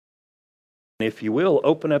If you will,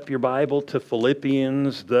 open up your Bible to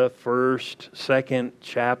Philippians, the second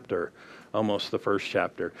chapter, almost the first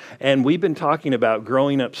chapter. And we've been talking about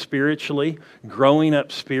growing up spiritually. Growing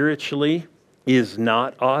up spiritually is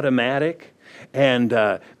not automatic,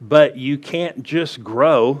 but you can't just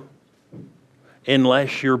grow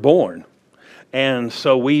unless you're born. And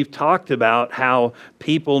so we've talked about how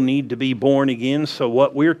people need to be born again. So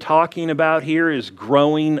what we're talking about here is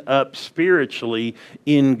growing up spiritually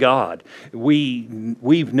in God.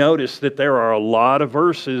 We've noticed that there are a lot of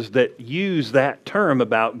verses that use that term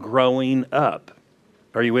about growing up.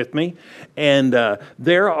 Are you with me? And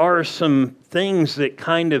there are some things that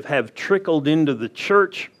kind of have trickled into the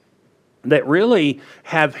church that really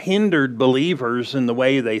have hindered believers in the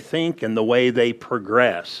way they think and the way they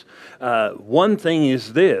progress. One thing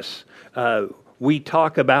is this. We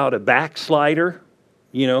talk about a backslider.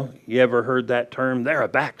 You ever heard that term? They're a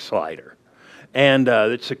backslider. And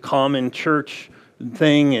it's a common church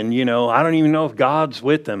thing, and, I don't even know if God's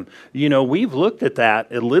with them. We've looked at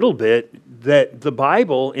that a little bit, that the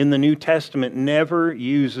Bible in the New Testament never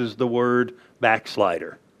uses the word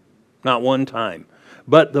backslider. Not one time.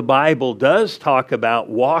 But the Bible does talk about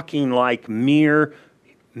walking like mere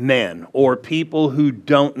men, or people who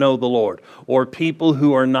don't know the Lord, or people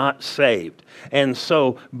who are not saved. And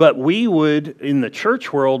so, but we would, in the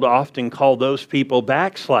church world, often call those people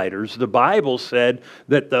backsliders. The Bible said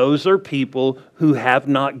that those are people who have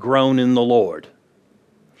not grown in the Lord.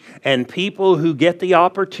 And people who get the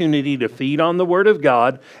opportunity to feed on the Word of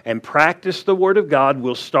God and practice the Word of God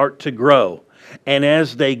will start to grow. And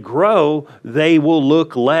as they grow, they will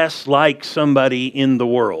look less like somebody in the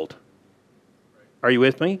world. Are you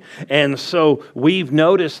with me? And so we've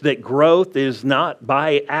noticed that growth is not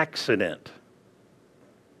by accident.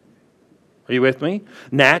 Are you with me?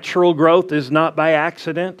 Natural growth is not by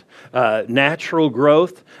accident. Natural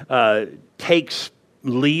growth takes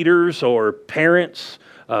leaders or parents,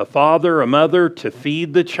 a father, a mother, to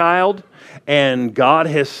feed the child. And God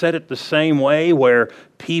has set it the same way, where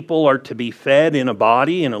people are to be fed in a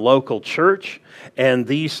body, in a local church. And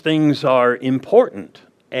these things are important.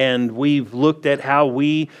 And we've looked at how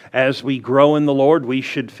we, as we grow in the Lord, we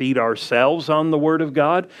should feed ourselves on the Word of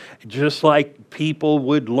God, just like people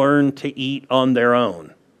would learn to eat on their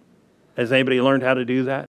own. Has anybody learned how to do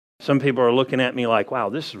that? Some people are looking at me like, wow,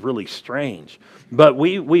 this is really strange. But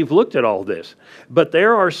we've looked at all this. But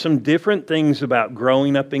there are some different things about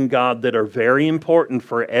growing up in God that are very important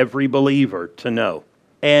for every believer to know.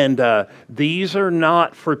 And these are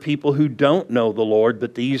not for people who don't know the Lord,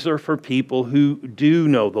 but these are for people who do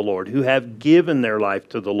know the Lord, who have given their life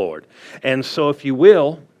to the Lord. And so if you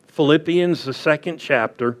will, Philippians, the second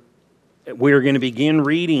chapter, we're going to begin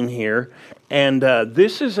reading here. And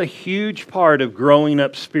this is a huge part of growing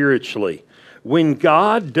up spiritually. When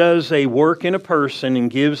God does a work in a person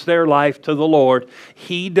and gives their life to the Lord,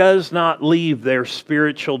 He does not leave their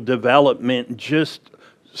spiritual development just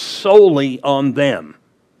solely on them.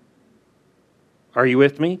 Are you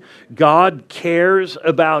with me? God cares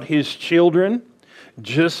about His children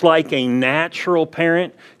just like a natural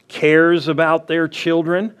parent cares about their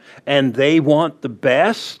children, and they want the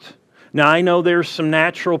best. Now, I know there's some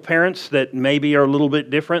natural parents that maybe are a little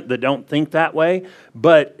bit different, that don't think that way,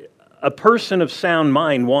 but a person of sound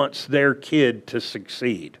mind wants their kid to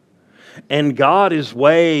succeed. And God is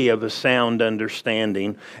way of a sound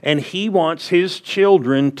understanding, and He wants His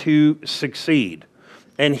children to succeed.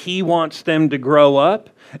 And He wants them to grow up,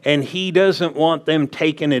 and He doesn't want them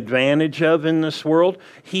taken advantage of in this world.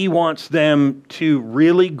 He wants them to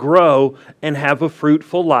really grow and have a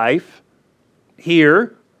fruitful life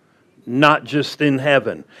here, not just in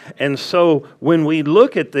heaven. And so when we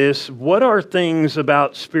look at this, what are things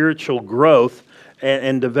about spiritual growth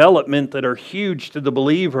and development that are huge to the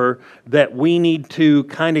believer that we need to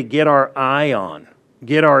kind of get our eye on,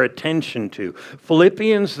 get our attention to?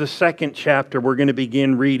 Philippians, the second chapter, we're going to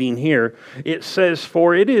begin reading here. It says,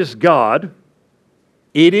 "For it is God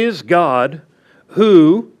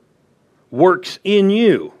who works in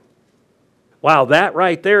you." Wow, that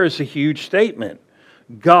right there is a huge statement.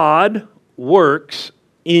 God works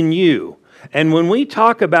in you. And when we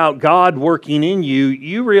talk about God working in you,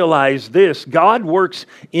 you realize this: God works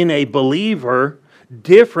in a believer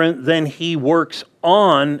different than He works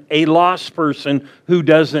on a lost person who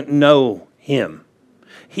doesn't know Him.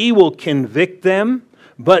 He will convict them,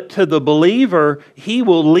 but to the believer, He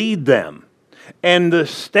will lead them. And the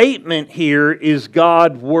statement here is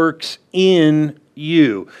God works in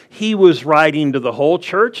you. He was writing to the whole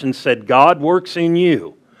church and said, God works in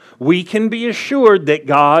you. We can be assured that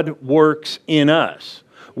God works in us.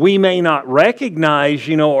 We may not recognize,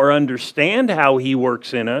 or understand how He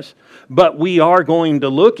works in us, but we are going to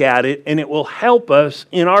look at it, and it will help us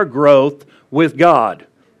in our growth with God.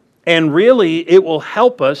 And really, it will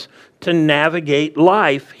help us to navigate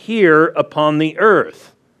life here upon the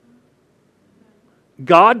earth.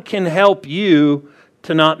 God can help you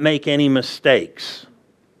to not make any mistakes.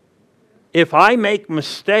 If I make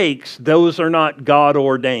mistakes, those are not God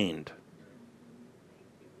ordained.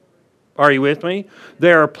 Are you with me?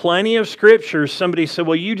 There are plenty of scriptures. Somebody said,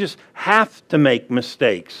 well, you just have to make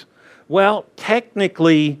mistakes. Well,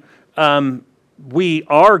 technically, we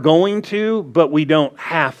are going to, but we don't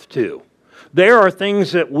have to. There are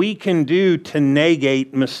things that we can do to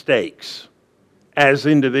negate mistakes as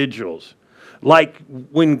individuals. Like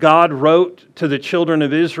when God wrote to the children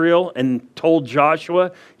of Israel and told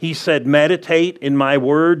Joshua, He said, meditate in my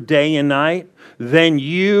word day and night, then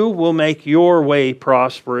you will make your way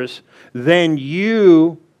prosperous. Then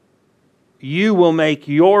you will make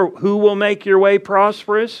who will make your way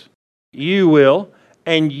prosperous? You will,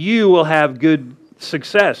 and you will have good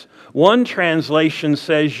success. One translation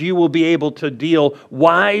says you will be able to deal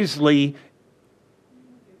wisely.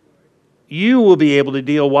 You will be able to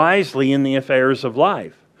deal wisely in the affairs of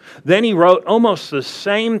life. Then he wrote almost the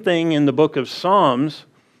same thing in the book of Psalms.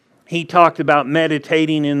 He talked about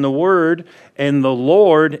meditating in the Word and the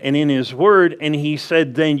Lord and in His Word, and he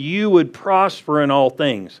said, then you would prosper in all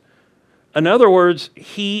things. In other words,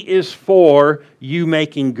 He is for you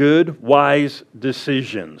making good, wise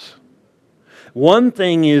decisions. One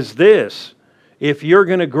thing is this: if you're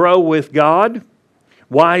going to grow with God,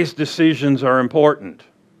 wise decisions are important.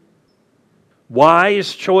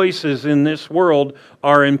 Wise choices in this world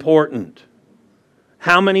are important.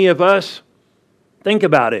 How many of us, think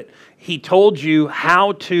about it, He told you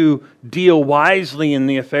how to deal wisely in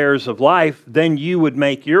the affairs of life, then you would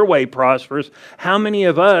make your way prosperous. How many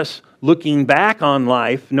of us, looking back on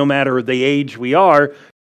life, no matter the age we are,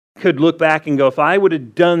 could look back and go, if I would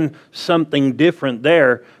have done something different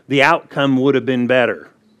there, the outcome would have been better.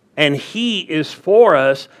 And He is for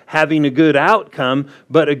us having a good outcome,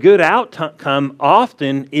 but a good outcome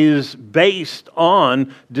often is based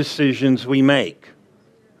on decisions we make.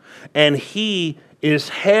 And He is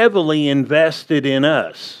heavily invested in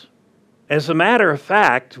us. As a matter of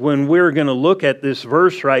fact, when we're going to look at this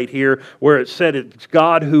verse right here where it said it's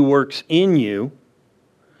God who works in you,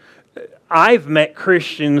 I've met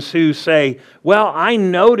Christians who say, well, I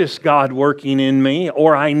noticed God working in me,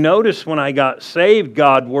 or I noticed when I got saved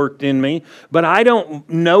God worked in me, but I don't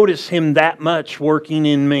notice Him that much working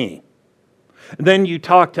in me. Then you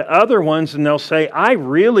talk to other ones and they'll say, I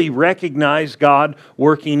really recognize God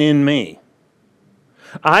working in me.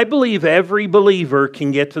 I believe every believer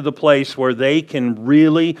can get to the place where they can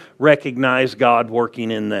really recognize God working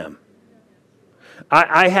in them.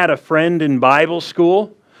 I had a friend in Bible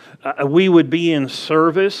school. We would be in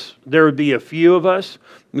service. There would be a few of us.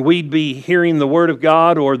 We'd be hearing the Word of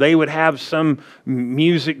God, or they would have some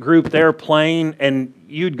music group there playing, and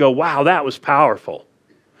you'd go, wow, that was powerful.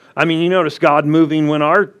 I mean, you notice God moving when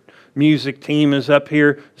our music team is up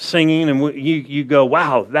here singing, and you go,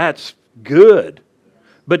 wow, that's good.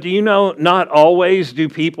 But do you know, not always do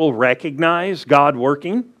people recognize God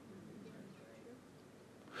working?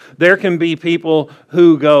 There can be people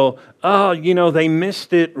who go, oh, they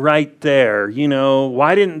missed it right there.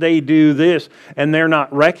 Why didn't they do this? And they're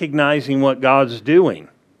not recognizing what God's doing.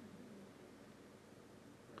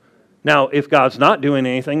 Now, if God's not doing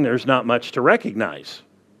anything, there's not much to recognize.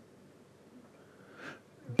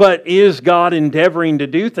 But is God endeavoring to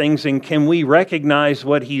do things, and can we recognize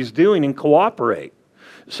what He's doing and cooperate?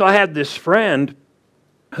 So I had this friend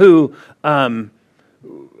who...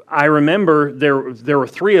 I remember there were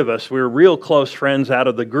three of us. We were real close friends out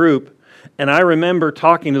of the group. And I remember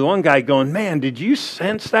talking to the one guy going, man, did you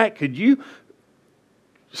sense that? Could you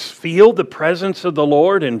feel the presence of the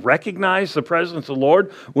Lord and recognize the presence of the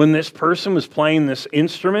Lord when this person was playing this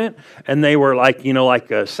instrument? And they were like,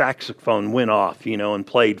 like a saxophone went off, and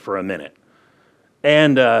played for a minute.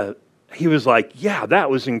 And he was like, yeah, that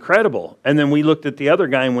was incredible. And then we looked at the other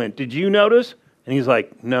guy and went, did you notice? And he's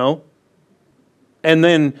like, no. And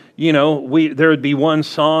then, there would be one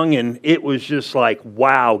song and it was just like,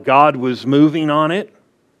 wow, God was moving on it.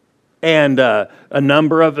 And a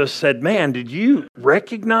number of us said, man, did you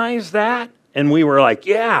recognize that? And we were like,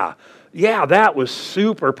 yeah, that was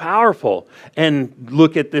super powerful. And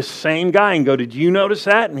look at this same guy and go, did you notice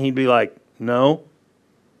that? And he'd be like, no.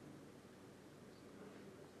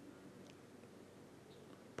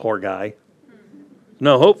 Poor guy.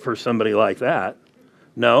 No hope for somebody like that.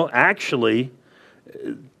 No, actually,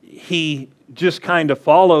 he just kind of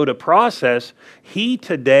followed a process. He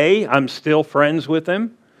today, I'm still friends with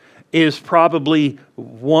him, is probably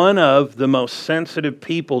one of the most sensitive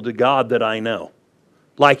people to God that I know.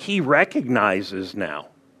 Like he recognizes now.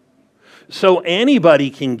 So anybody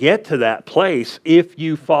can get to that place if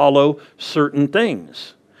you follow certain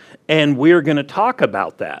things. And we're going to talk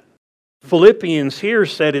about that. Philippians here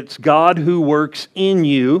said it's God who works in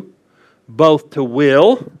you both to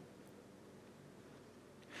will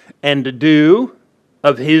and to do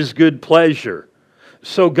of His good pleasure.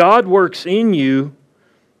 So God works in you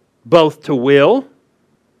both to will.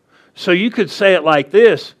 So you could say it like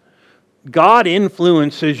this: God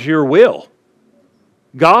influences your will.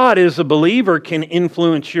 God as a believer can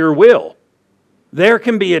influence your will. There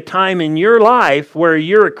can be a time in your life where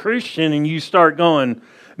you're a Christian and you start going,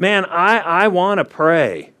 man, I want to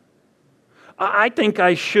pray. I think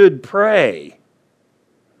I should pray.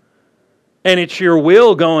 And it's your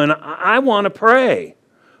will going, I want to pray.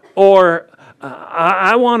 Or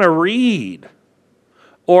I want to read.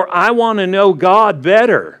 Or I want to know God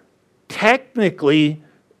better. Technically,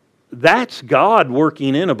 that's God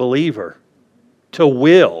working in a believer to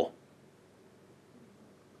will.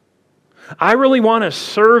 I really want to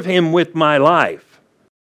serve Him with my life.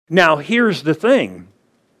 Now, here's the thing.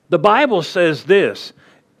 The Bible says this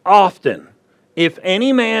often: if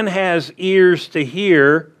any man has ears to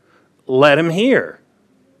hear, let him hear.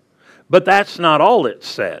 But that's not all it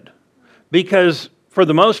said. Because for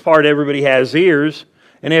the most part, everybody has ears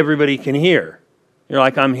and everybody can hear. You're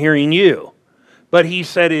like, I'm hearing you. But he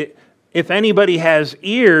said, if anybody has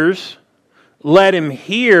ears, let him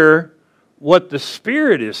hear what the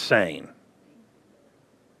Spirit is saying.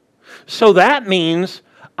 So that means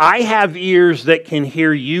I have ears that can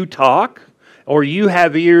hear you talk, or you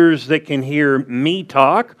have ears that can hear me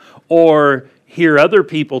talk, or hear other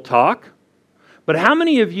people talk. But how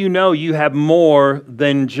many of you know you have more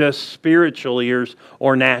than just spiritual ears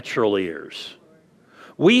or natural ears?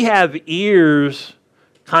 We have ears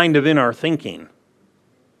kind of in our thinking.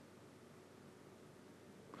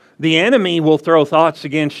 The enemy will throw thoughts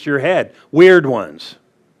against your head, weird ones.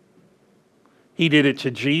 He did it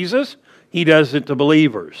to Jesus. He does it to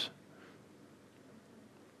believers.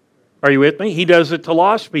 Are you with me? He does it to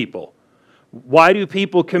lost people. Why do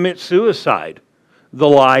people commit suicide? The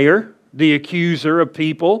liar, the accuser of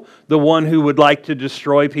people, the one who would like to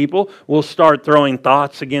destroy people, will start throwing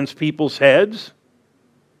thoughts against people's heads.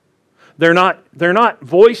 They're not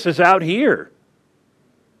voices out here.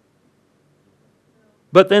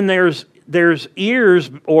 But then there's ears,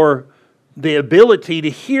 or the ability to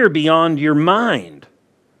hear beyond your mind.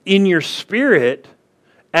 In your spirit,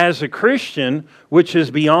 as a Christian, which is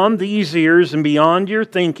beyond these ears and beyond your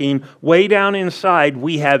thinking, way down inside,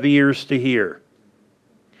 we have ears to hear.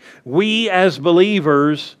 We as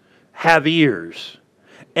believers have ears.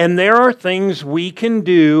 And there are things we can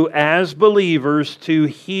do as believers to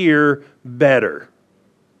hear better.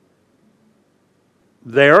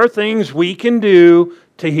 There are things we can do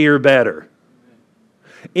to hear better.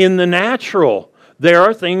 In the natural, there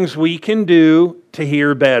are things we can do to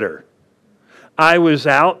hear better. I was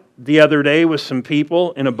out the other day with some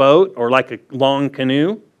people in a boat, or like a long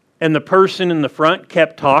canoe, and the person in the front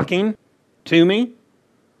kept talking to me.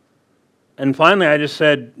 And finally I just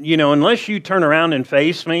said, unless you turn around and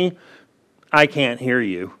face me, I can't hear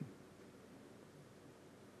you.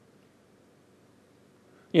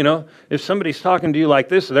 If somebody's talking to you like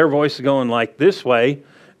this, their voice is going like this way,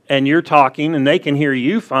 and you're talking and they can hear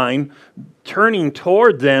you fine, turning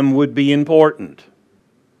toward them would be important.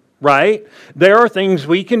 Right? There are things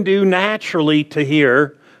we can do naturally to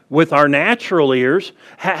hear with our natural ears.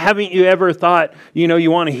 Haven't you ever thought,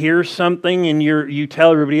 you want to hear something and you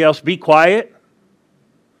tell everybody else, be quiet?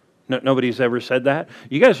 No, nobody's ever said that?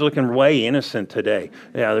 You guys are looking way innocent today.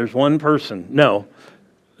 Yeah, there's one person.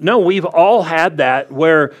 No, we've all had that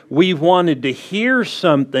where we've wanted to hear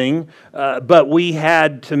something, but we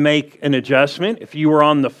had to make an adjustment. If you were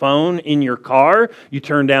on the phone in your car, you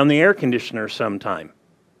turn down the air conditioner sometime.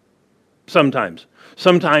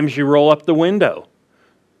 Sometimes you roll up the window.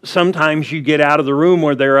 Sometimes you get out of the room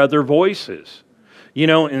where there are other voices.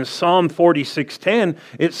 In Psalm 46:10,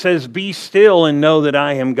 it says, be still and know that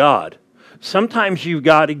I am God. Sometimes you've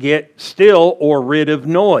got to get still or rid of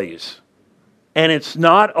noise. And it's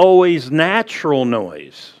not always natural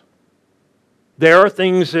noise. There are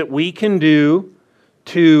things that we can do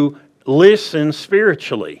to listen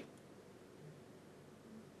spiritually.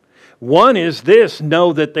 One is this: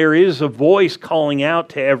 know that there is a voice calling out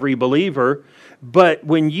to every believer. But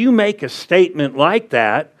when you make a statement like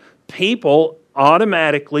that, people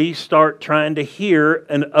automatically start trying to hear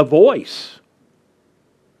a voice.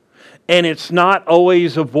 And it's not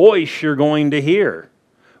always a voice you're going to hear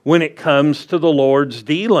when it comes to the Lord's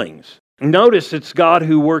dealings. Notice it's God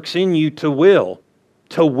who works in you to will.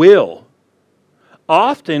 To will.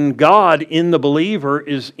 Often God in the believer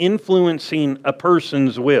is influencing a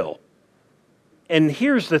person's will. And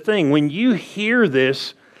here's the thing, when you hear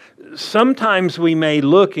this, sometimes we may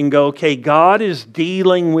look and go, okay, God is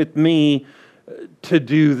dealing with me to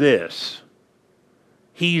do this.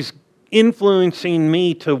 He's influencing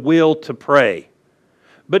me to will to pray.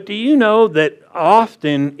 But do you know that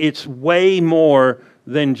often it's way more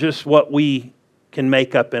than just what we can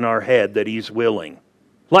make up in our head that He's willing?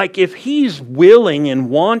 Like if He's willing and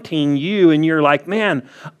wanting you and you're like, man,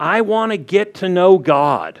 I want to get to know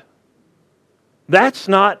God. That's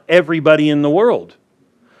not everybody in the world.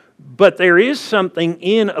 But there is something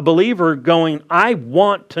in a believer going, I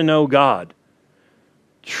want to know God.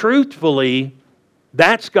 Truthfully,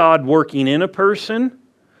 that's God working in a person.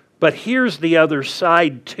 But here's the other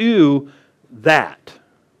side to that.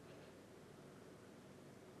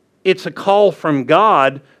 It's a call from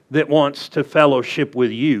God that wants to fellowship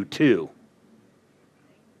with you too.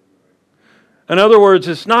 In other words,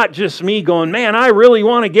 it's not just me going, man, I really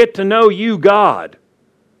want to get to know you, God.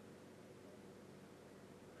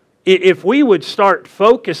 If we would start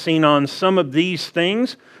focusing on some of these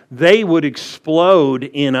things, they would explode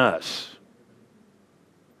in us.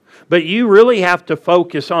 But you really have to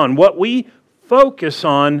focus on what we focus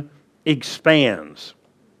on expands.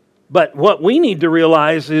 But what we need to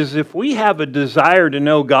realize is if we have a desire to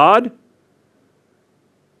know God,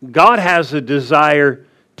 God has a desire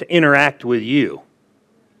to interact with you.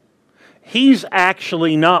 He's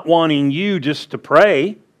actually not wanting you just to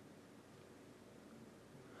pray.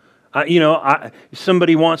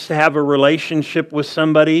 Somebody wants to have a relationship with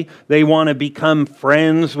somebody. They want to become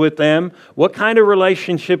friends with them. What kind of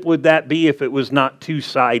relationship would that be if it was not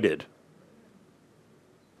two-sided?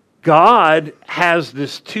 God has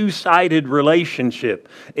this two-sided relationship.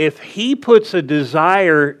 If He puts a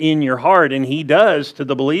desire in your heart, and He does to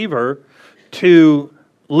the believer, to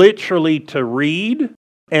literally to read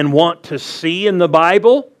and want to see in the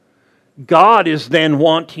Bible, God is then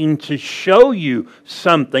wanting to show you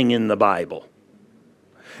something in the Bible.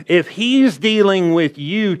 If He's dealing with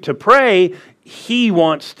you to pray, He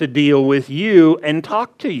wants to deal with you and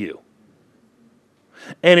talk to you.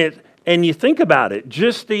 And you think about it,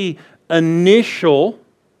 just the initial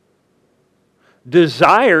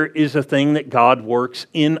desire is a thing that God works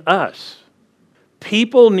in us.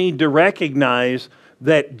 People need to recognize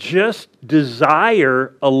that just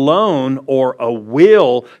desire alone or a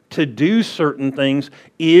will to do certain things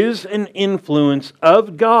is an influence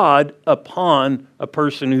of God upon a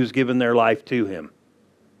person who's given their life to Him.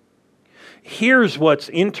 Here's what's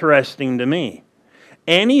interesting to me.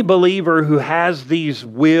 Any believer who has these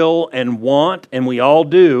will and want, and we all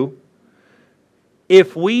do,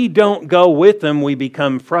 if we don't go with them, we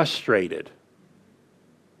become frustrated.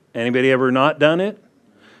 Anybody ever not done it?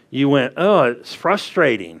 You went, oh, it's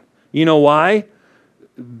frustrating. You know why?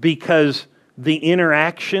 Because the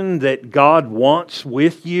interaction that God wants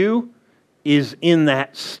with you is in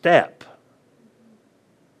that step.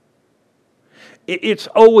 It's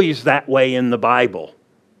always that way in the Bible.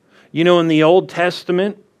 You know, in the Old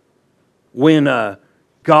Testament, when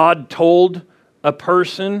God told a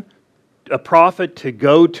person, a prophet, to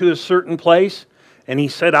go to a certain place, and He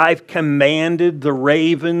said, I've commanded the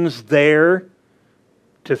ravens there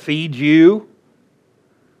to feed you.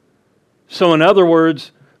 So in other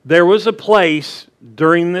words, there was a place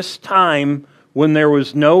during this time when there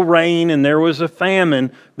was no rain and there was a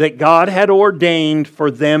famine that God had ordained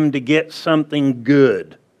for them to get something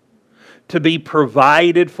good, to be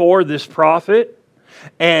provided for this prophet.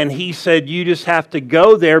 And He said, you just have to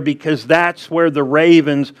go there because that's where the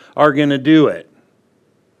ravens are going to do it.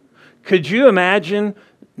 Could you imagine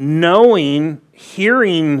knowing,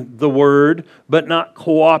 hearing the word, but not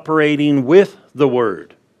cooperating with the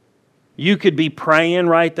word? You could be praying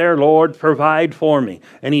right there, Lord, provide for me.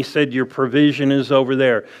 And He said, your provision is over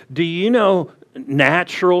there. Do you know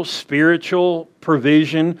natural, spiritual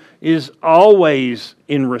provision is always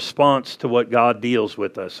in response to what God deals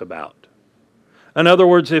with us about? In other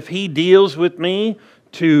words, if He deals with me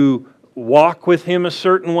to walk with Him a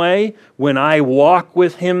certain way, when I walk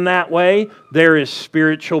with Him that way, there is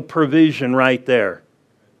spiritual provision right there.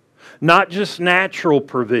 Not just natural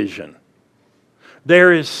provision.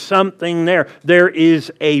 There is something there. There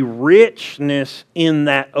is a richness in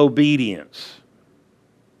that obedience.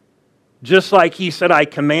 Just like He said, I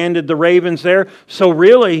commanded the ravens there. So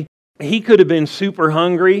really, He could have been super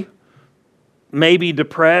hungry, maybe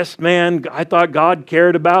depressed. Man, I thought God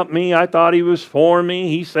cared about me. I thought He was for me.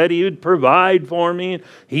 He said He would provide for me.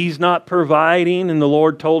 He's not providing. And the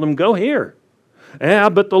Lord told him, go here. Yeah,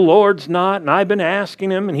 but the Lord's not. And I've been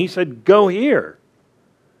asking Him. And He said, go here.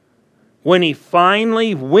 When he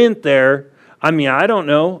finally went there, I don't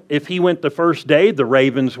know. If he went the first day, the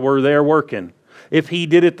ravens were there working. If he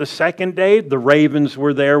did it the second day, the ravens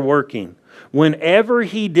were there working. Whenever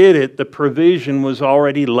he did it, the provision was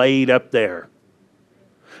already laid up there.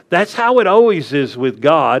 That's how it always is with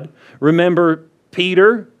God. Remember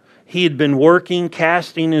Peter? He had been working,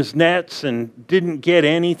 casting his nets, and didn't get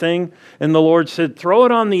anything. And the Lord said, throw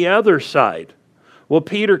it on the other side. Well,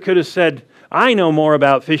 Peter could have said, I know more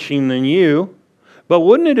about fishing than you. But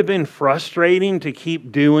wouldn't it have been frustrating to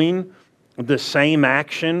keep doing the same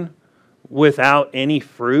action without any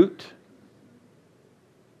fruit?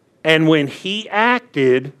 And when he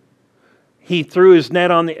acted, he threw his net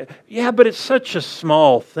on the... Yeah, but it's such a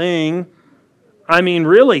small thing.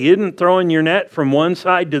 Really, isn't throwing your net from one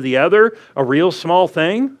side to the other a real small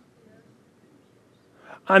thing?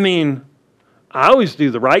 I always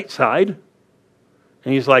do the right side.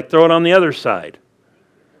 And he's like, throw it on the other side.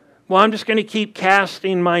 Well, I'm just going to keep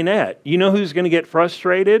casting my net. You know who's going to get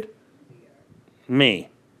frustrated? Me.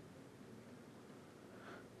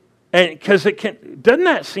 And because doesn't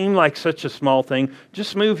that seem like such a small thing?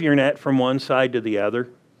 Just move your net from one side to the other.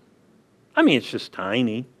 It's just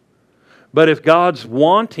tiny. But if God's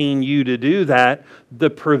wanting you to do that, the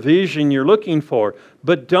provision you're looking for.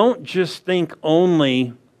 But don't just think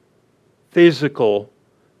only physical,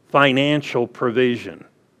 financial provision.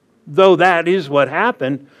 Though that is what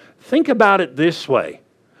happened, think about it this way.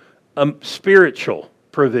 Spiritual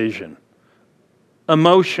provision.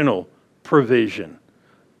 Emotional provision.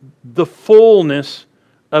 The fullness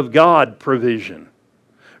of God provision.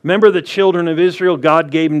 Remember the children of Israel?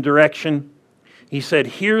 God gave them direction. He said,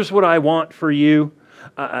 here's what I want for you.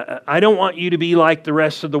 I don't want you to be like the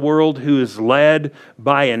rest of the world who is led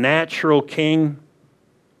by a natural king.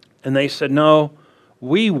 And they said, no,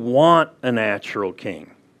 we want a natural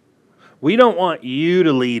king. We don't want you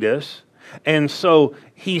to lead us. And so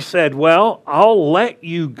he said, well, I'll let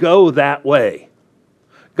you go that way.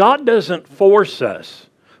 God doesn't force us.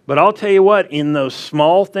 But I'll tell you what, in those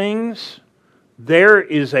small things, there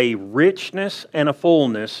is a richness and a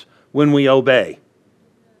fullness when we obey.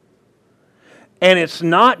 And it's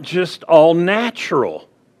not just all natural.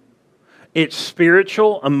 It's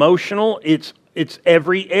spiritual, emotional, it's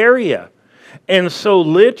every area. And so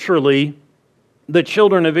literally, the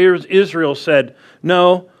children of Israel said,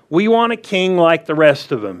 no, we want a king like the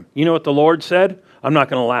rest of them. You know what the Lord said? I'm not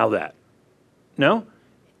going to allow that. No?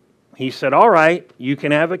 He said, all right, you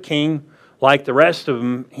can have a king like the rest of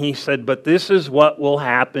them. He said, but this is what will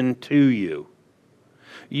happen to you.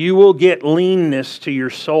 You will get leanness to your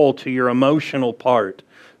soul, to your emotional part,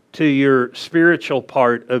 to your spiritual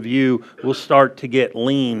part of you will start to get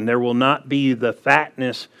lean. There will not be the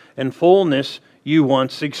fatness and fullness you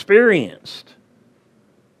once experienced.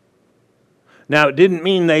 Now, it didn't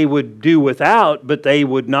mean they would do without, but they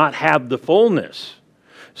would not have the fullness.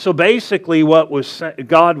 So basically what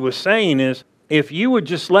God was saying is, if you would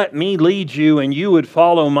just let me lead you and you would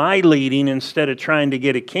follow my leading instead of trying to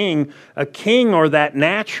get a king or that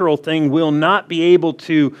natural thing will not be able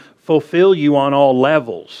to fulfill you on all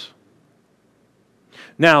levels.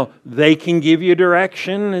 Now, they can give you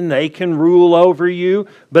direction and they can rule over you,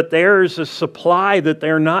 but there's a supply that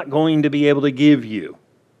they're not going to be able to give you.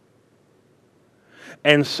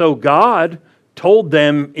 And so God told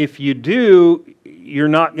them, if you do, you're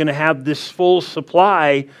not going to have this full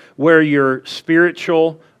supply where your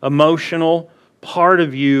spiritual, emotional part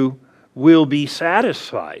of you will be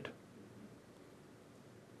satisfied.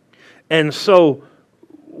 And so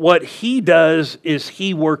what He does is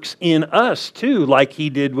He works in us too, like He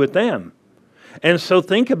did with them. And so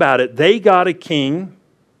think about it. They got a king.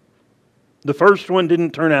 The first one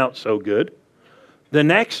didn't turn out so good. The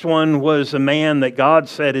next one was a man that God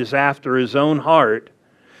said is after His own heart.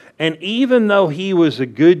 And even though he was a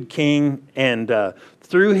good king and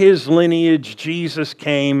through his lineage Jesus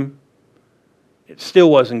came, it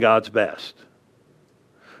still wasn't God's best.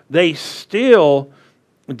 They still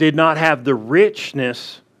did not have the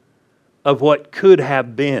richness of what could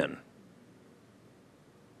have been.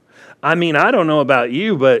 I don't know about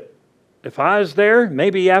you, but if I was there,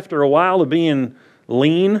 maybe after a while of being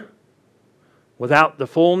lean, without the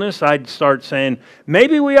fullness, I'd start saying,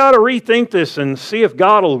 maybe we ought to rethink this and see if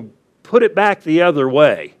God will put it back the other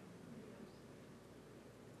way.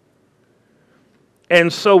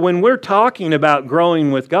 And so when we're talking about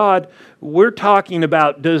growing with God, we're talking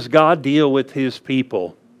about, does God deal with His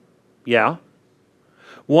people? Yeah.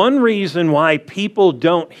 One reason why people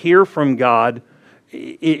don't hear from God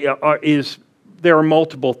is there are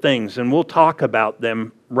multiple things, and we'll talk about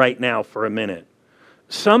them right now for a minute.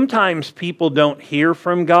 Sometimes people don't hear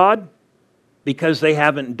from God because they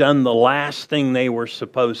haven't done the last thing they were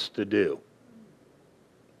supposed to do.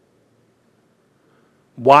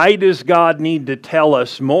 Why does God need to tell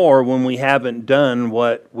us more when we haven't done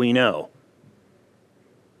what we know?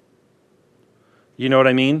 You know what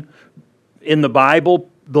I mean? In the Bible,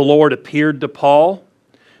 the Lord appeared to Paul,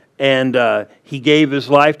 and he gave his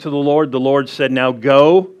life to the Lord. The Lord said, now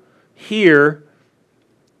go here,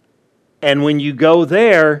 and when you go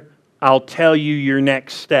there, I'll tell you your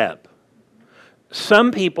next step.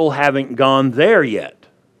 Some people haven't gone there yet.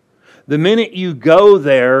 The minute you go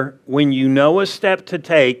there, when you know a step to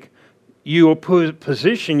take, you will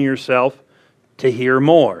position yourself to hear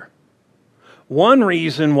more. One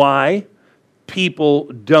reason why people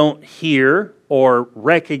don't hear or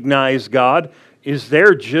recognize God is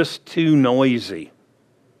they're just too noisy.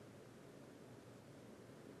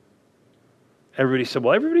 Everybody said,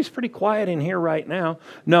 well, everybody's pretty quiet in here right now.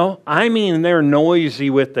 No, I mean they're noisy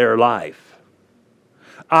with their life.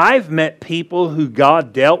 I've met people who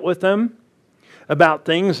God dealt with them about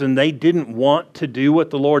things and they didn't want to do what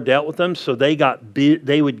the Lord dealt with them, so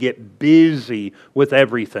they would get busy with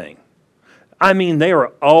everything. I mean, they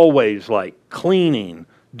were always like cleaning,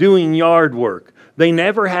 doing yard work. They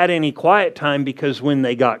never had any quiet time because when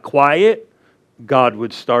they got quiet, God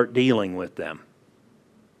would start dealing with them.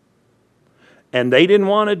 And they didn't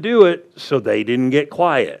want to do it, so they didn't get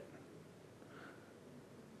quiet.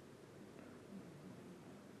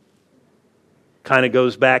 Kind of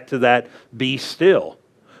goes back to that be still.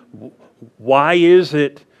 Why is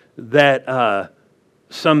it that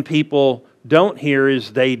some people don't hear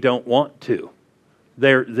is they don't want to?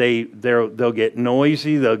 They'll get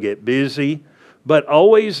noisy, they'll get busy. But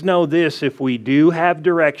always know this, if we do have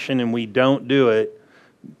direction and we don't do it,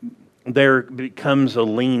 there becomes a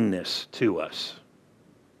leanness to us.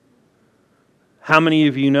 How many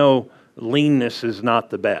of you know leanness is not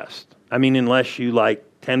the best? I mean, unless you like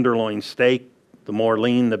tenderloin steak, the more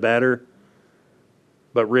lean, the better.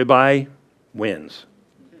 But ribeye wins.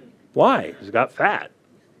 Why? It's got fat.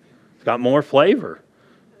 It's got more flavor.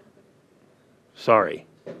 Sorry.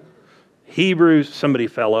 Hebrews, somebody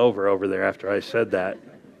fell over there after I said that.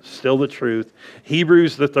 Still the truth.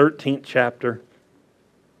 Hebrews, the 13th chapter.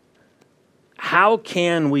 How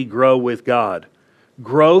can we grow with God?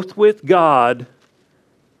 Growth with God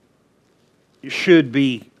should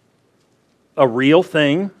be a real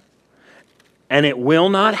thing. And it will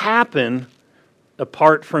not happen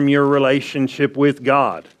apart from your relationship with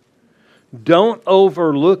God. Don't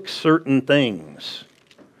overlook certain things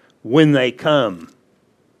when they come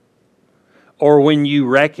or when you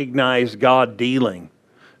recognize God dealing.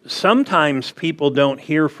 Sometimes people don't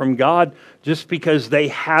hear from God just because they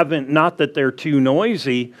haven't, not that they're too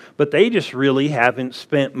noisy, but they just really haven't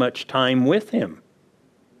spent much time with Him.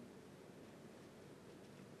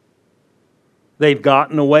 They've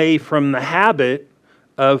gotten away from the habit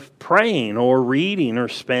of praying or reading or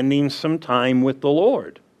spending some time with the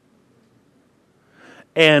Lord.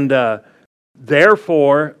 And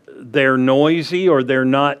therefore, they're noisy or they're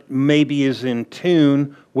not maybe as in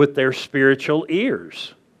tune with their spiritual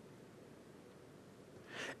ears.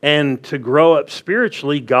 And to grow up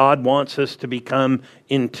spiritually, God wants us to become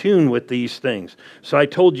in tune with these things. So I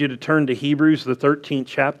told you to turn to Hebrews, the 13th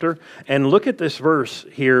chapter, and look at this verse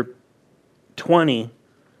here,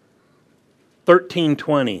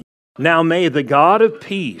 13:20. Now may the God of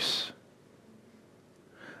peace,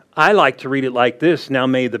 I like to read it like this, now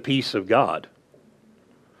may the peace of God,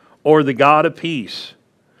 or the God of peace,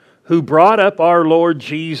 who brought up our Lord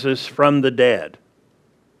Jesus from the dead.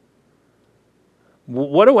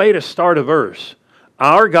 What a way to start a verse.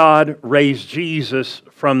 Our God raised Jesus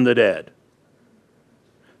from the dead.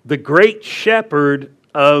 The great shepherd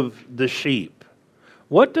of the sheep.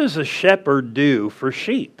 What does a shepherd do for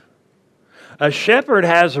sheep? A shepherd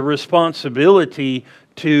has a responsibility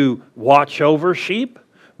to watch over sheep,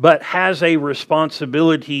 but has a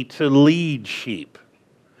responsibility to lead sheep.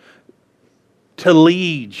 To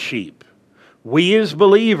lead sheep. We as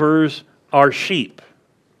believers are sheep.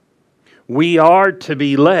 We are to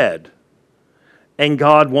be led, and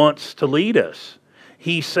God wants to lead us.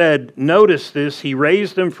 He said, notice this, He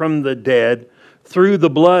raised Him from the dead through the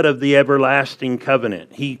blood of the everlasting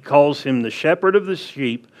covenant. He calls Him the shepherd of the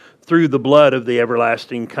sheep through the blood of the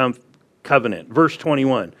everlasting covenant. Verse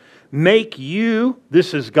 21. Make you,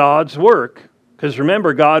 this is God's work, because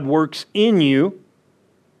remember, God works in you.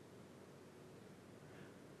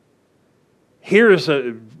 Here's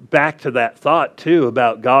back to that thought too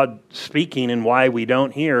about God speaking and why we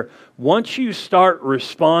don't hear. Once you start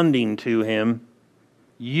responding to Him,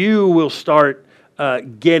 you will start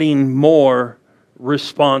getting more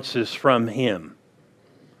responses from Him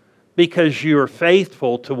because you're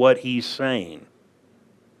faithful to what He's saying.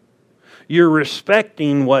 You're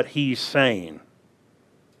respecting what He's saying.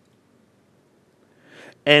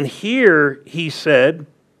 And here He said,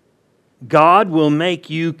 God will make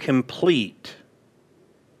you complete.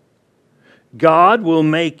 God will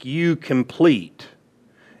make you complete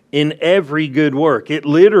in every good work. It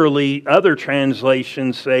literally, other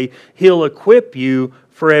translations say, He'll equip you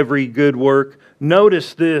for every good work.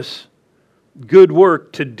 Notice this, good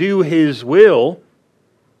work to do His will.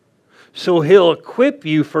 So He'll equip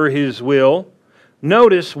you for His will.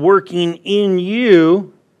 Notice, working in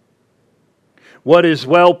you what is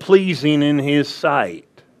well-pleasing in His sight.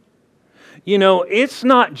 You know, it's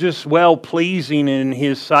not just well-pleasing in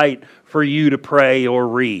His sight for you to pray or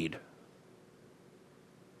read.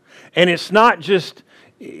 And it's not just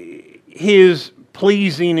His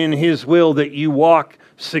pleasing in His will that you walk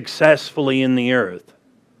successfully in the earth.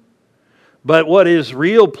 But what is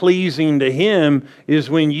real pleasing to Him is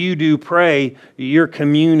when you do pray, you're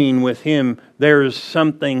communing with Him. There's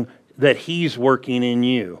something that He's working in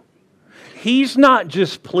you. He's not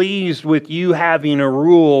just pleased with you having a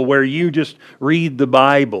rule where you just read the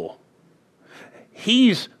Bible.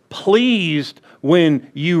 He's pleased when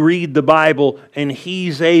you read the Bible and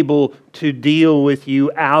He's able to deal with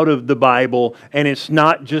you out of the Bible, and it's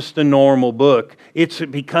not just a normal book. It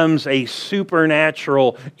becomes a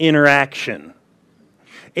supernatural interaction.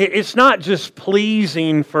 It's not just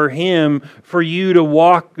pleasing for Him for you to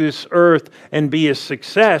walk this earth and be a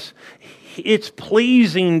success. It's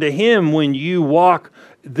pleasing to Him when you walk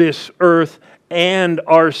this earth and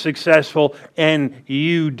are successful, and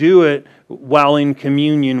you do it while in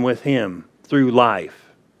communion with Him through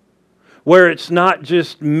life. Where it's not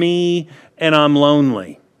just me and I'm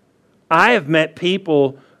lonely. I have met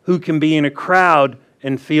people who can be in a crowd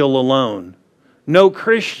and feel alone. No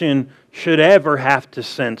Christian should ever have to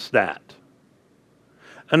sense that.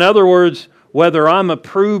 In other words, whether I'm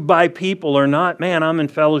approved by people or not, man, I'm in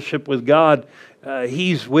fellowship with God.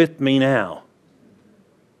 He's with me now.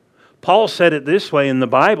 Paul said it this way in the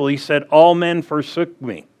Bible. He said, all men forsook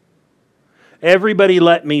me. Everybody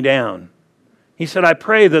let me down. He said, I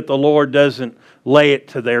pray that the Lord doesn't lay it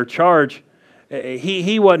to their charge.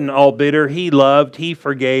 He wasn't all bitter. He loved. He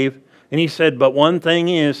forgave. And he said, but one thing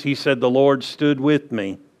is, he said, the Lord stood with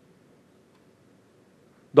me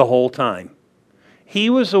the whole time. He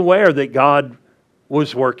was aware that God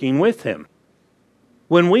was working with him.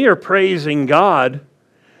 When we are praising God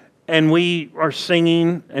and we are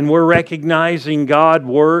singing and we're recognizing God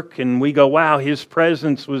work and we go, wow, His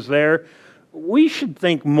presence was there, we should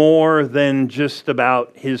think more than just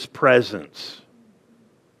about His presence.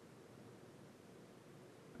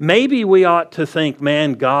 Maybe we ought to think,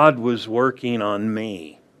 man, God was working on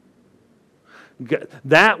me.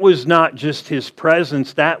 That was not just His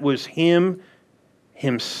presence, that was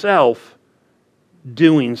Himself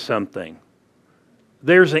doing something.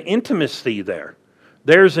 There's an intimacy there.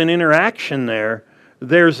 There's an interaction there.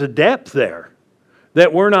 There's a depth there.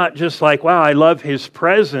 That we're not just like, wow, I love His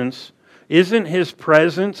presence. Isn't His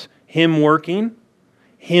presence Him working?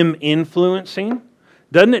 Him influencing?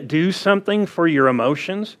 Doesn't it do something for your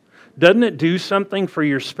emotions? Doesn't it do something for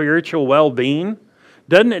your spiritual well-being?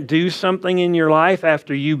 Doesn't it do something in your life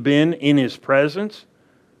after you've been in His presence?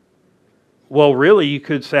 Well, really, you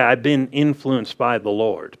could say, I've been influenced by the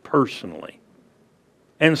Lord personally.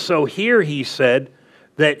 And so here He said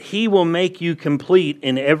that He will make you complete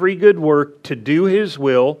in every good work to do His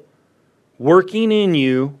will, working in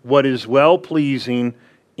you what is well-pleasing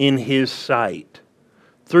in His sight,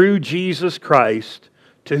 through Jesus Christ,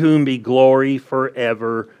 to whom be glory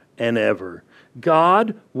forever and ever.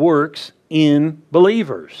 God works in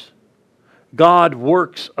believers. God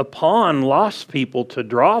works upon lost people to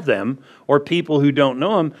draw them, or people who don't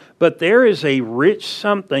know Him, but there is a rich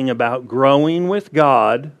something about growing with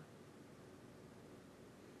God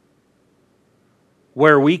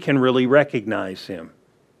where we can really recognize Him.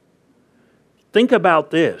 Think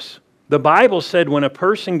about this. The Bible said when a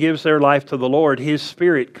person gives their life to the Lord, His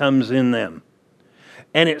Spirit comes in them.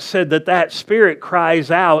 And it said that that Spirit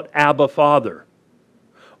cries out, Abba, Father,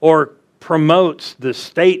 or promotes the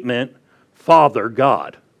statement, Father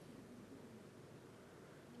God.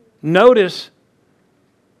 Notice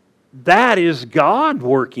that is God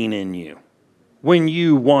working in you when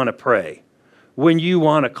you want to pray, when you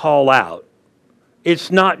want to call out.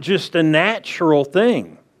 It's not just a natural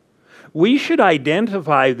thing. we should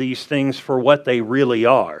identify these things for what they really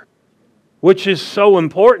are, which is so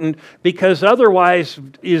important because otherwise,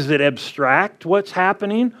 is it abstract what's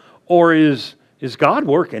happening, or is God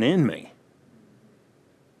working in me?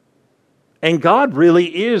 And God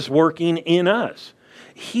really is working in us.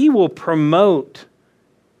 He will promote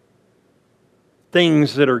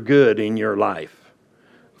things that are good in your life.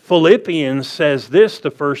 Philippians says this,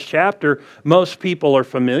 the first chapter. Most people are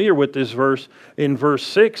familiar with this verse. In verse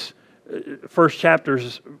 6, first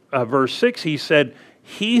chapter's verse 6, he said,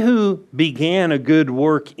 "He who began a good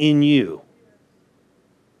work in you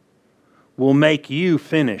will make you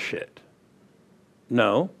finish it."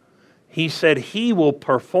 No. He said He will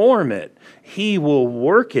perform it. He will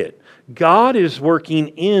work it. God is working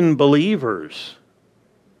in believers.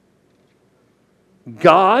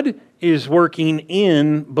 God is working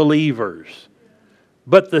in believers.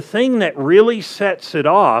 But the thing that really sets it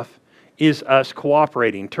off is us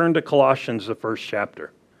cooperating. Turn to Colossians, the first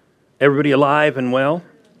chapter. Everybody alive and well?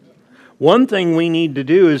 One thing we need to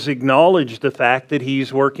do is acknowledge the fact that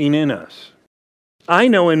He's working in us. I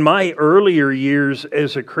know in my earlier years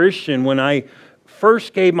as a Christian, when I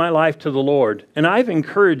first gave my life to the Lord, and I've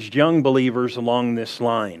encouraged young believers along this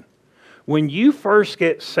line, when you first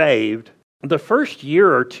get saved, the first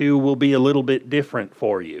year or two will be a little bit different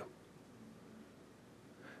for you.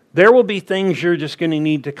 There will be things you're just going to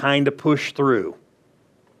need to kind of push through.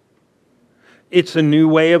 It's a new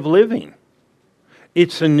way of living.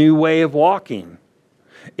 It's a new way of walking.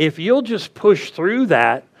 If you'll just push through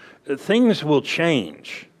that, things will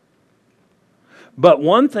change. But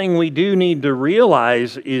one thing we do need to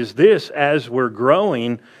realize is this: as we're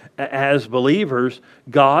growing as believers,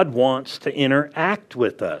 God wants to interact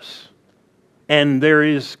with us. And there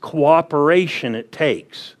is cooperation it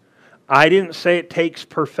takes. I didn't say it takes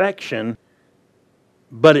perfection,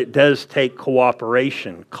 but it does take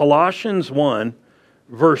cooperation. Colossians 1,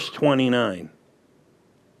 verse 29.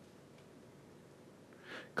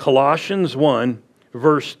 Colossians 1,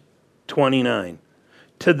 verse 29.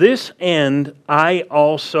 "To this end I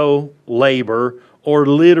also labor," or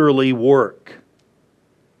literally work,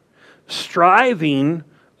 "striving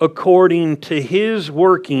according to His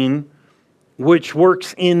working, which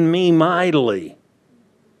works in me mightily."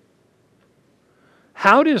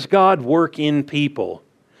 How does God work in people?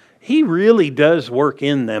 He really does work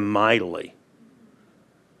in them mightily.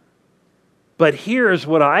 But here's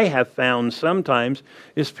what I have found sometimes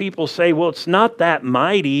is people say, well, it's not that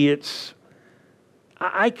mighty.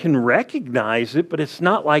 I can recognize it, but it's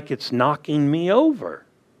not like it's knocking me over.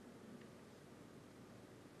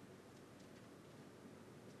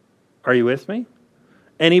 Are you with me?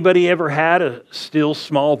 Anybody ever had a still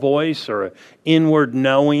small voice or an inward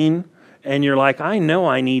knowing, and you're like, I know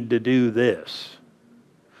I need to do this?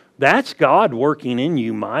 That's God working in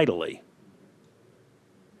you mightily.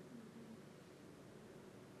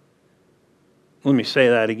 Let me say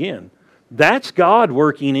that again. That's God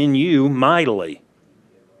working in you mightily.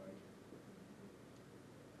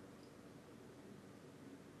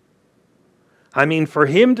 I mean, for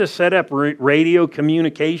Him to set up radio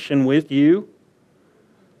communication with you,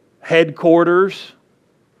 headquarters,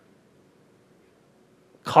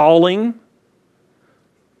 calling,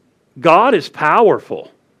 God is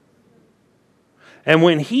powerful. And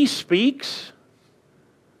when He speaks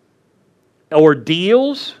or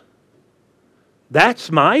deals,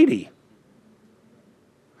 that's mighty.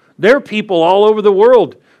 There are people all over the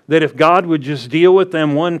world that if God would just deal with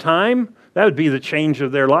them one time, that would be the change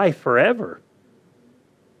of their life forever.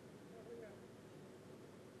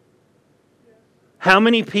 How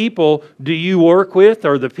many people do you work with,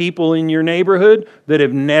 or the people in your neighborhood, that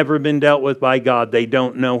have never been dealt with by God? They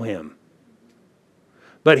don't know Him.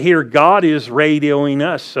 But here God is radioing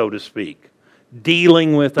us, so to speak,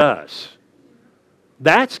 dealing with us.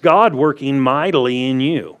 That's God working mightily in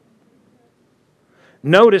you.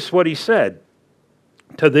 Notice what He said.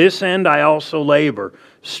 "To this end I also labor,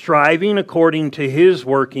 striving according to His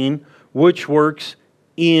working, which works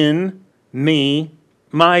in me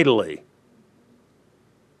mightily."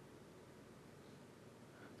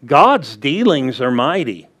 God's dealings are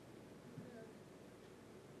mighty.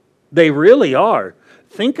 They really are.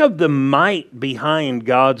 Think of the might behind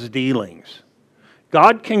God's dealings.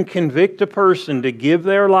 God can convict a person to give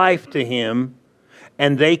their life to Him,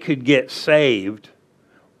 and they could get saved,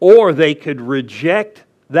 or they could reject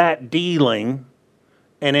that dealing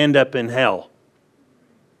and end up in hell.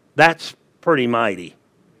 That's pretty mighty.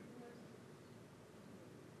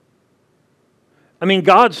 I mean,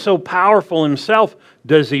 God's so powerful Himself.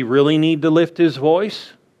 Does He really need to lift His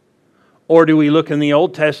voice? Or do we look in the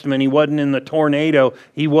Old Testament? He wasn't in the tornado.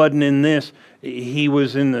 He wasn't in this. He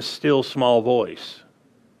was in the still small voice.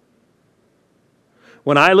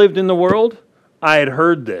 When I lived in the world, I had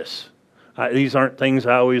heard this. These aren't things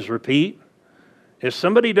I always repeat. If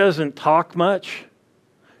somebody doesn't talk much,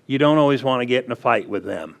 you don't always want to get in a fight with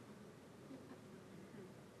them.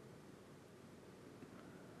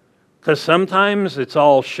 Because sometimes it's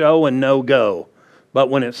all show and no go. But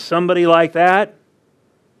when it's somebody like that,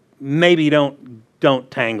 maybe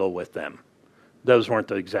don't tangle with them. Those weren't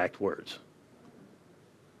the exact words.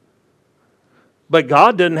 But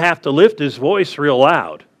God didn't have to lift His voice real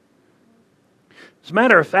loud. As a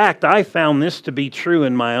matter of fact, I found this to be true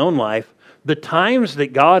in my own life. The times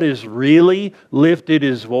that God has really lifted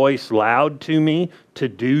His voice loud to me to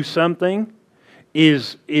do something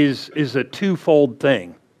is a twofold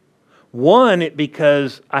thing. One,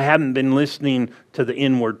 because I haven't been listening to the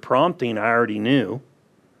inward prompting I already knew,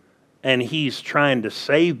 and He's trying to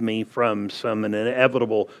save me from some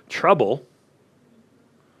inevitable trouble.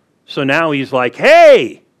 So now He's like,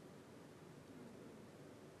 hey!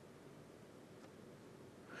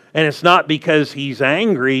 And it's not because He's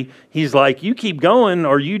angry. He's like, you keep going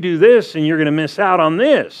or you do this and you're going to miss out on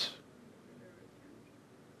this.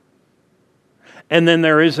 And then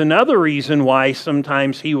there is another reason why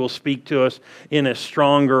sometimes He will speak to us in a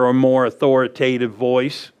stronger or more authoritative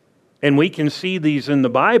voice. And we can see these in the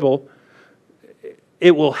Bible.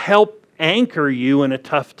 It will help anchor you in a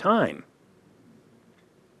tough time.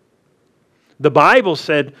 The Bible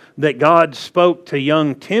said that God spoke to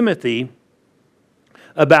young Timothy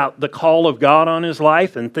about the call of God on his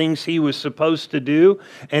life and things he was supposed to do.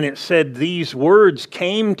 And it said these words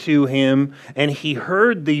came to him and he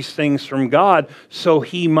heard these things from God so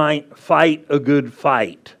he might fight a good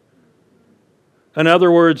fight. In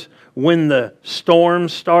other words, when the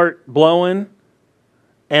storms start blowing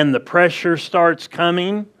and the pressure starts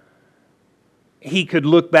coming, he could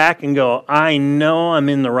look back and go, I know I'm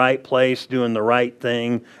in the right place doing the right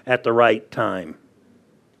thing at the right time.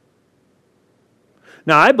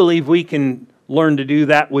 Now, I believe we can learn to do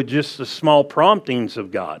that with just the small promptings of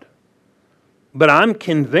God. But I'm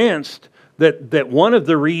convinced that one of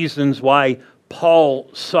the reasons why Paul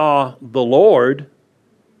saw the Lord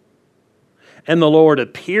and the Lord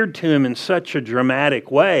appeared to him in such a dramatic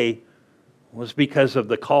way was because of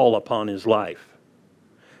the call upon his life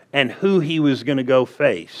and who he was going to go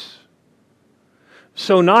face.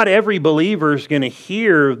 So not every believer is going to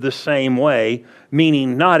hear the same way,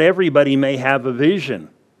 meaning not everybody may have a vision.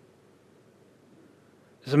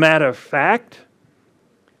 As a matter of fact,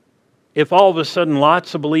 if all of a sudden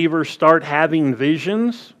lots of believers start having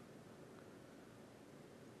visions,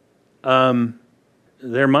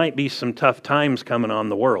 there might be some tough times coming on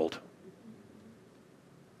the world.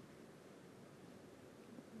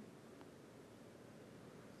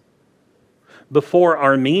 Before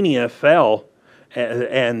Armenia fell,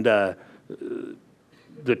 and the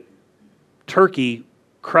Turkey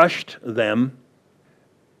crushed them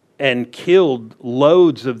and killed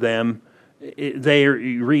loads of them.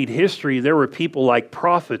 You read history, there were people like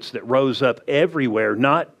prophets that rose up everywhere,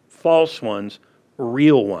 not false ones,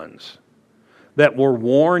 real ones, that were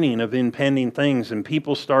warning of impending things, and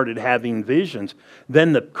people started having visions.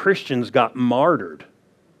 Then the Christians got martyred.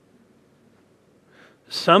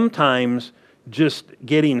 Sometimes just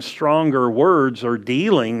getting stronger words or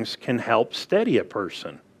dealings can help steady a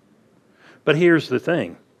person. But here's the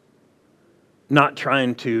thing. Not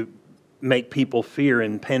trying to make people fear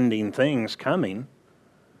impending things coming,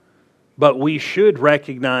 but we should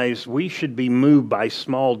recognize we should be moved by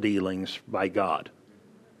small dealings by God,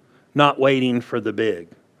 not waiting for the big.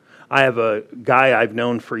 I have a guy I've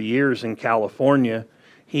known for years in California.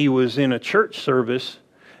 He was in a church service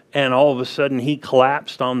and all of a sudden he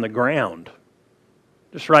collapsed on the ground.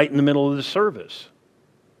 Just right in the middle of the service.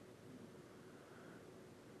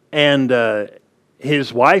 And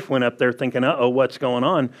his wife went up there thinking, uh-oh, what's going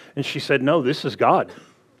on? And she said, no, this is God.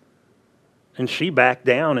 And she backed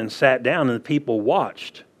down and sat down and the people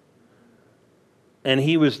watched. And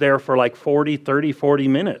he was there for like 40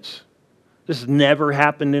 minutes. This has never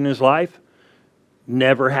happened in his life.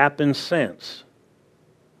 Never happened since.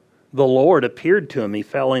 The Lord appeared to him. He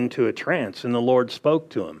fell into a trance and the Lord spoke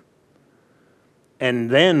to him.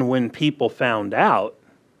 And then when people found out,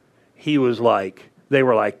 they were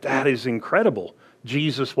like, that is incredible.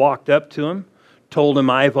 Jesus walked up to him, told him,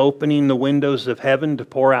 I've opening the windows of heaven to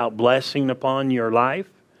pour out blessing upon your life.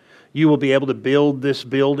 You will be able to build this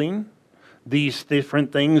building. These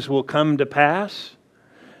different things will come to pass.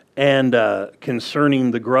 And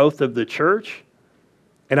concerning the growth of the church.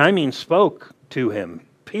 And I mean spoke to him,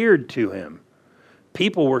 appeared to him.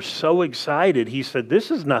 people were so excited. He said,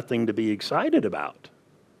 this is nothing to be excited about.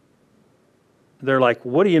 They're like,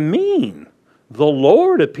 what do you mean? The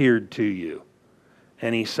Lord appeared to you.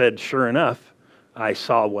 And he said, sure enough, I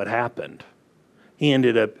saw what happened. He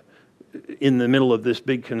ended up in the middle of this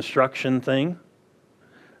big construction thing.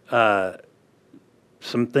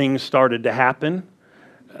 Some things started to happen.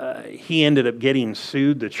 He ended up getting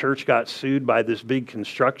sued. The church got sued by this big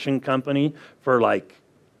construction company for like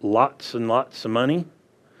lots and lots of money.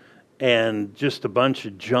 And just a bunch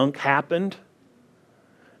of junk happened.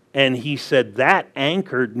 And he said, that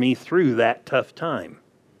anchored me through that tough time.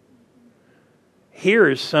 Here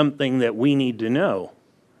is something that we need to know.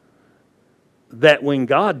 That when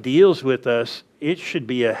God deals with us, it should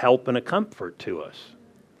be a help and a comfort to us.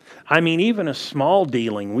 I mean, even a small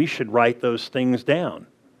dealing, we should write those things down.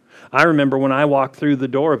 I remember when I walked through the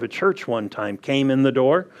door of a church one time, came in the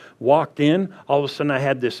door, walked in, all of a sudden I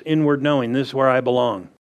had this inward knowing, this is where I belong.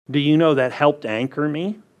 Do you know that helped anchor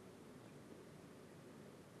me?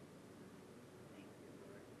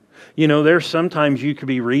 You know, there's sometimes you could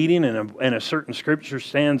be reading and a certain scripture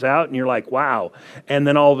stands out and you're like, wow. And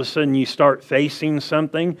then all of a sudden you start facing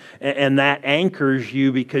something and that anchors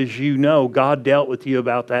you because you know God dealt with you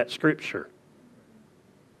about that scripture.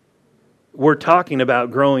 We're talking about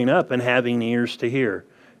growing up and having ears to hear.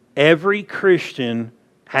 Every Christian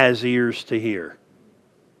has ears to hear.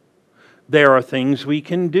 There are things we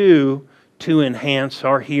can do to enhance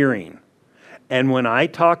our hearing. And when I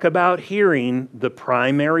talk about hearing, the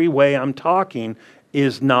primary way I'm talking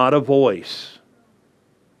is not a voice.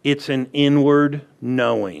 It's an inward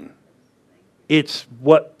knowing. It's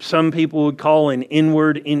what some people would call an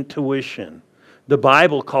inward intuition. The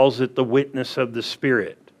Bible calls it the witness of the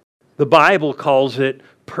Spirit. The Bible calls it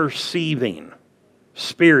perceiving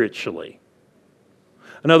spiritually.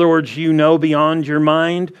 In other words, you know beyond your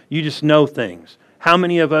mind, you just know things. How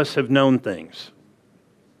many of us have known things?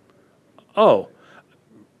 Oh,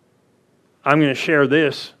 I'm going to share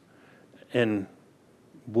this and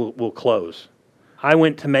we'll close. I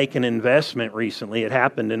went to make an investment recently. It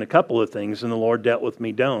happened in a couple of things and the Lord dealt with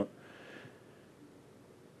me, don't.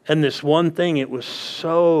 And this one thing, it was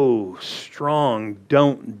so strong,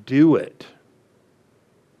 don't do it.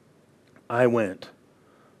 I went,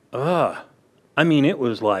 I mean, it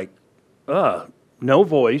was like, no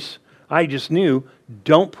voice. I just knew,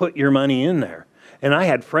 don't put your money in there. And I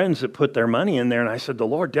had friends that put their money in there, and I said, the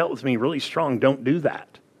Lord dealt with me really strong, don't do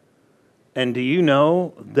that. And do you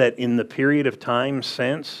know that in the period of time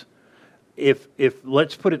since, if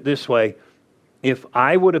let's put it this way, if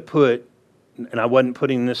I would have put, and I wasn't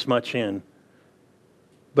putting this much in,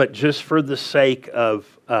 but just for the sake of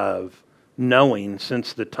knowing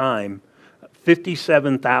since the time,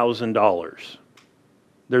 $57,000.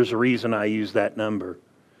 There's a reason I use that number.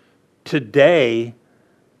 Today,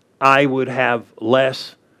 I would have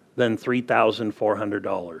less than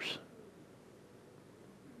 $3,400.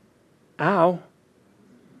 Ow.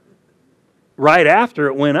 Right after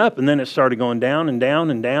it went up, and then it started going down and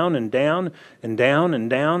down and down and down and down and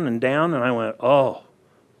down and down, and I went, oh,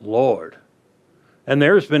 Lord. And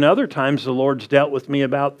there's been other times the Lord's dealt with me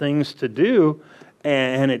about things to do,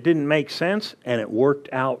 and it didn't make sense, and it worked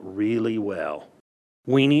out really well.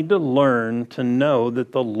 We need to learn to know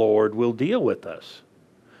that the Lord will deal with us.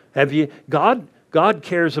 God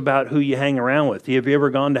cares about who you hang around with. Have you ever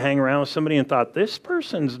gone to hang around with somebody and thought, this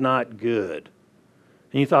person's not good?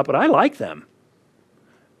 And you thought, but I like them.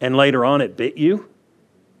 And later on it bit you?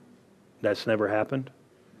 That's never happened.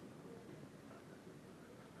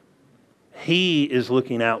 He is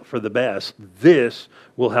looking out for the best. This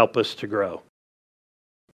will help us to grow.